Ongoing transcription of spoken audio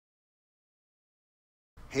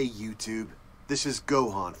Hey YouTube, this is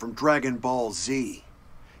Gohan from Dragon Ball Z.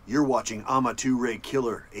 You're watching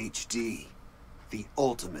AmatureKiLLerHD, the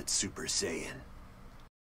ultimate Super Saiyan.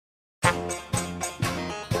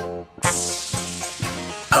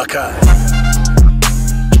 Hawkeye.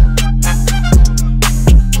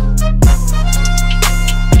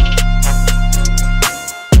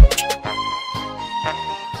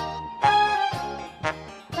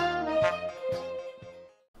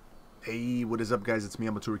 Hey, what is up guys, it's me,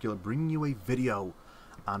 AmatureKiLLer, bringing you a video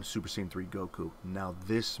on Super Saiyan 3 Goku. Now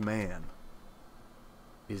this man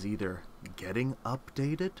is either getting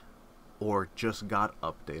updated or just got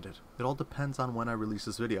updated. It all depends on when I release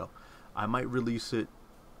this video. I might release it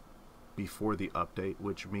before the update,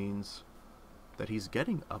 which means that he's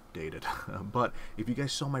getting updated. But if you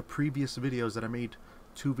guys saw my previous videos that I made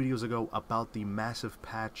 2 videos ago about the massive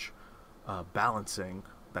patch balancing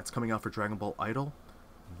that's coming out for Dragon Ball Idol,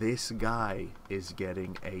 this guy is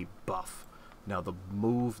getting a buff. Now the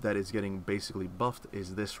move that is getting basically buffed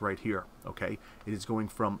is this right here, okay? It is going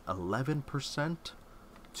from 11%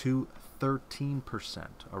 to 13%,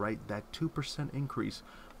 alright? That 2% increase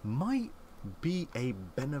might be a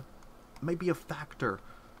factor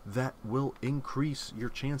that will increase your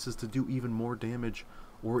chances to do even more damage,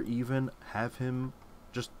 or even have him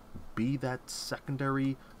just be that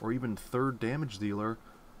secondary or even third damage dealer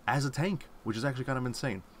as a tank, which is actually kind of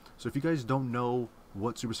insane. So if you guys don't know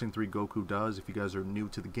what Super Saiyan 3 Goku does, if you guys are new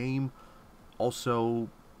to the game, also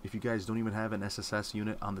if you guys don't even have an SSS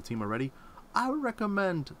unit on the team already, I would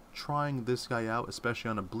recommend trying this guy out, especially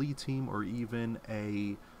on a bleed team or even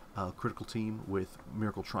a critical team with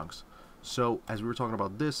Miracle Trunks. So as we were talking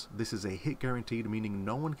about, this is a hit guaranteed, meaning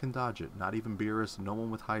no one can dodge it, not even Beerus, no one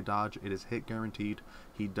with high dodge. It is hit guaranteed.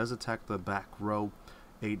 He does attack the back row.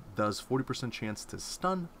 It does 40% chance to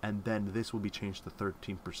stun, and then this will be changed to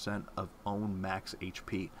 13% of own max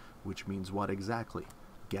HP, which means what exactly?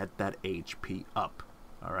 Get that HP up,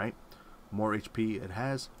 alright? More HP it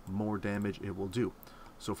has, more damage it will do.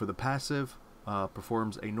 So for the passive,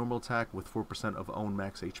 performs a normal attack with 4% of own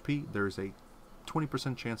max HP. There's a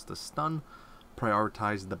 20% chance to stun,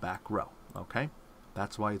 prioritize the back row, okay?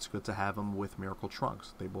 That's why it's good to have them with Miracle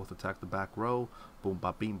Trunks. They both attack the back row, boom,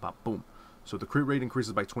 bop, beam, bop, boom. So the crit rate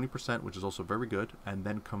increases by 20%, which is also very good, and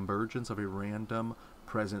then convergence of a random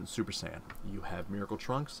present Super Saiyan. You have Miracle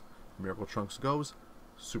Trunks goes,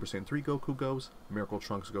 Super Saiyan 3 Goku goes, Miracle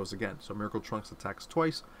Trunks goes again. So Miracle Trunks attacks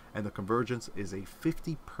twice, and the convergence is a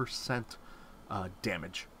 50%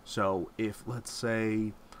 damage. So if, let's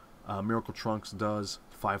say, Miracle Trunks does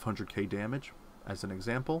 500k damage, as an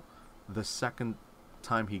example, the second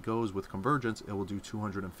time he goes with convergence, it will do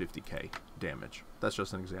 250k damage. That's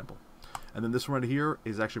just an example. And then this one right here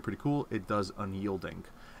is actually pretty cool. It does unyielding.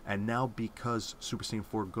 And now because Super Saiyan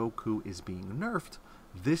 4 Goku is being nerfed,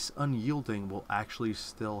 this unyielding will actually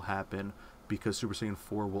still happen, because Super Saiyan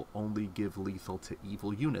 4 will only give lethal to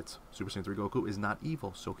evil units. Super Saiyan 3 Goku is not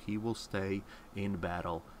evil, so he will stay in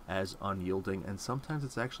battle as unyielding. And sometimes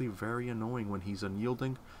it's actually very annoying when he's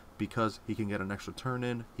unyielding, because he can get an extra turn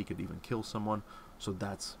in, he could even kill someone. So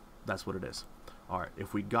that's what it is. Alright,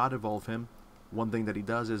 if we God evolve him, one thing that he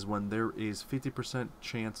does is when there is 50%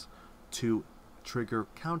 chance to trigger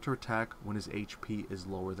counterattack when his HP is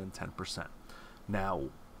lower than 10%. Now,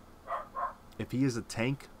 if he is a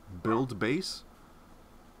tank build base,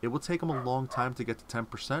 it will take him a long time to get to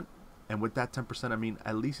 10%. And with that 10%, I mean,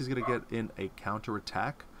 at least he's going to get in a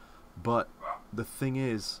counterattack. But the thing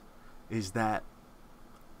is that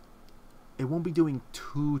it won't be doing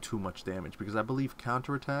too much damage, because I believe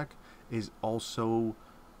counterattack is also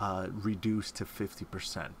reduced to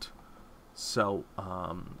 50%. So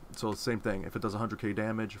so same thing. If it does 100k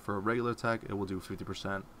damage for a regular attack, it will do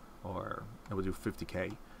 50%, or it will do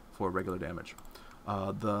 50k for regular damage.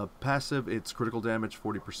 The passive, it's critical damage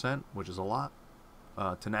 40%, which is a lot.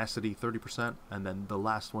 Tenacity 30%, and then the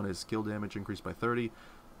last one is skill damage increased by 30,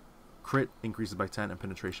 crit increases by 10, and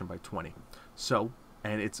penetration by 20. So,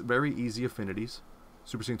 and it's very easy affinities.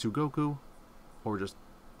 Super Saiyan 2 Goku, or just,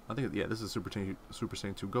 I think, yeah, this is Super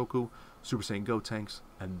Saiyan 2 Goku, Super Saiyan Gotenks,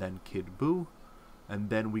 and then Kid Buu. And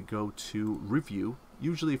then we go to review.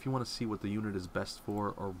 Usually if you want to see what the unit is best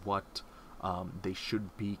for, or what they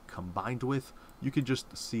should be combined with, you can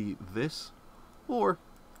just see this, or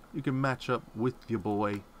you can match up with your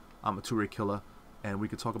boy AmatureKiLLer, and we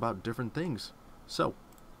could talk about different things. So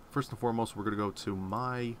first and foremost, we're going to go to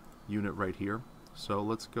my unit right here. So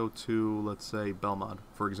let's go to, let's say, Belmont,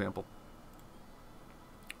 for example.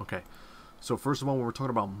 Okay, so first of all, when we're talking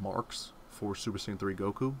about marks for Super Saiyan 3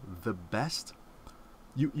 Goku, the best,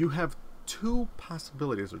 you have two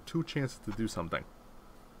possibilities, or two chances to do something.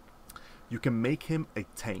 You can make him a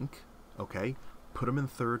tank, okay? Put him in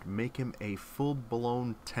third, make him a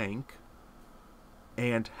full-blown tank,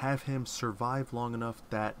 and have him survive long enough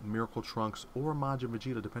that Miracle Trunks or Majin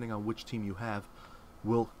Vegeta, depending on which team you have,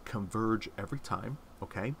 will converge every time,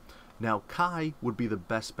 okay? Now, Kai would be the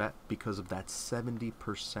best bet because of that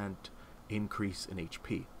 70% increase in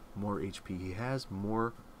HP. More HP he has,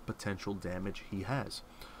 more potential damage he has.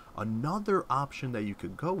 Another option that you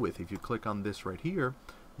could go with, if you click on this right here,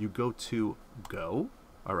 you go to Go,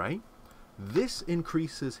 alright? This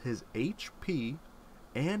increases his HP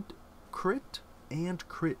and crit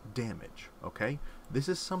damage, okay? This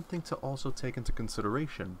is something to also take into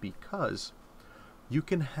consideration because you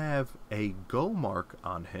can have a Go mark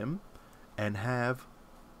on him and have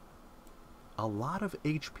a lot of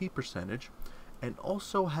HP percentage and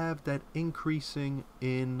also have that increasing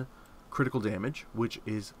in critical damage, which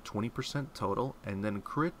is 20% total, and then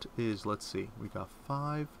crit is, let's see, we got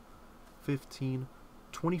 5, 15,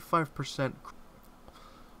 25%.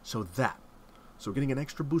 So getting an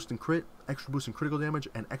extra boost in crit, extra boost in critical damage,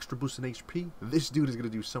 and extra boost in HP, this dude is going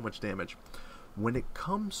to do so much damage. When it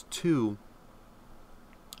comes to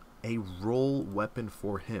a roll weapon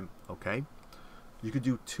for him, okay, you could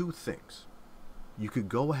do two things. You could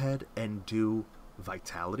go ahead and do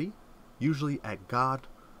Vitality. Usually at God,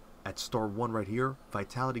 at star 1 right here,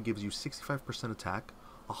 Vitality gives you 65% attack,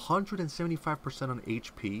 175% on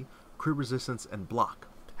HP, crit resistance, and block.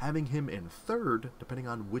 Having him in third, depending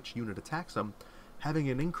on which unit attacks him, having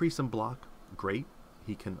an increase in block, great,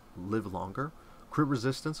 he can live longer. Crit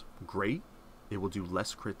resistance, great, it will do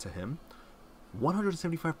less crit to him.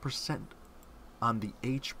 175% on the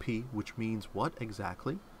HP, which means what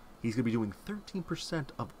exactly? He's going to be doing 13%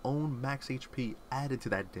 of own max HP added to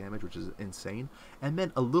that damage, which is insane. And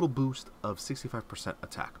then a little boost of 65%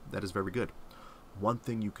 attack. That is very good. One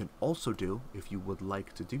thing you can also do, if you would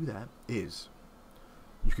like to do that, is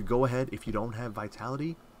you could go ahead, if you don't have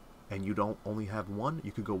Vitality and you don't only have one,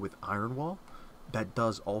 you could go with Iron Wall. That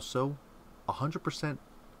does also 100%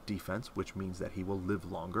 defense, which means that he will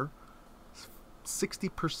live longer.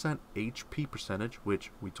 60% HP percentage,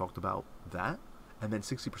 which we talked about that. And then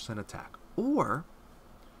 60% attack. Or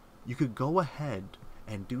you could go ahead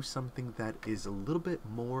and do something that is a little bit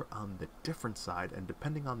more on the different side, and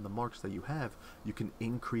depending on the marks that you have, you can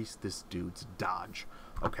increase this dude's dodge.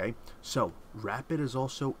 Okay, so Rapid is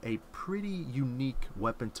also a pretty unique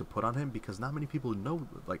weapon to put on him because not many people know,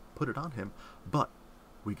 like, put it on him, but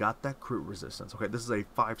we got that crit resistance. Okay, this is a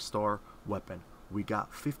 5-star weapon. We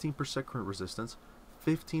got 15% crit resistance,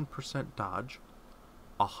 15% dodge,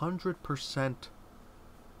 100%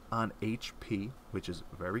 on HP, which is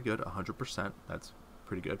very good, 100%, that's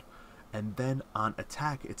pretty good. And then on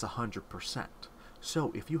attack, it's 100%.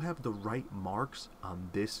 So if you have the right marks on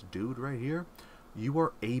this dude right here, you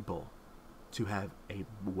are able to have a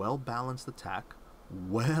well-balanced attack,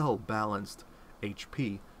 well-balanced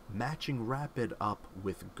HP, matching Rapid up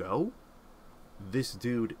with Go. This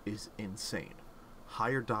dude is insane.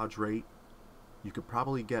 Higher dodge rate, you could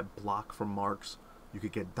probably get block from marks, you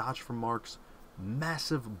could get dodge from marks,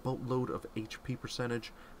 massive boatload of HP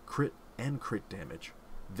percentage, crit and crit damage.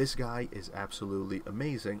 This guy is absolutely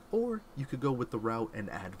amazing. Or you could go with the route and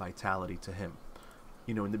add Vitality to him.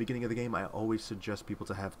 You know, in the beginning of the game, I always suggest people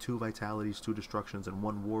to have 2 Vitalities, 2 Destructions, and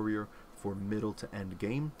 1 Warrior for middle to end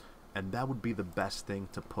game. And that would be the best thing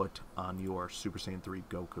to put on your Super Saiyan 3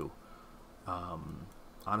 Goku.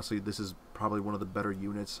 Honestly, this is probably one of the better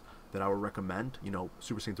units that I would recommend. You know,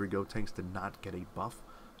 Super Saiyan 3 Go tanks did not get a buff.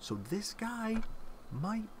 So this guy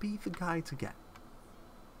might be the guy to get.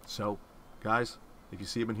 So, guys, if you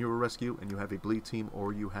see him in Hero Rescue and you have a bleed team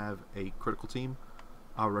or you have a critical team,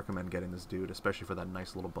 I would recommend getting this dude, especially for that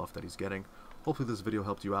nice little buff that he's getting. Hopefully this video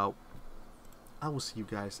helped you out. I will see you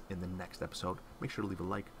guys in the next episode. Make sure to leave a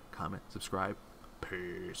like, comment, subscribe.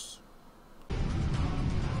 Peace.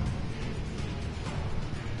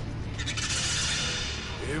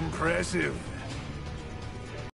 Impressive.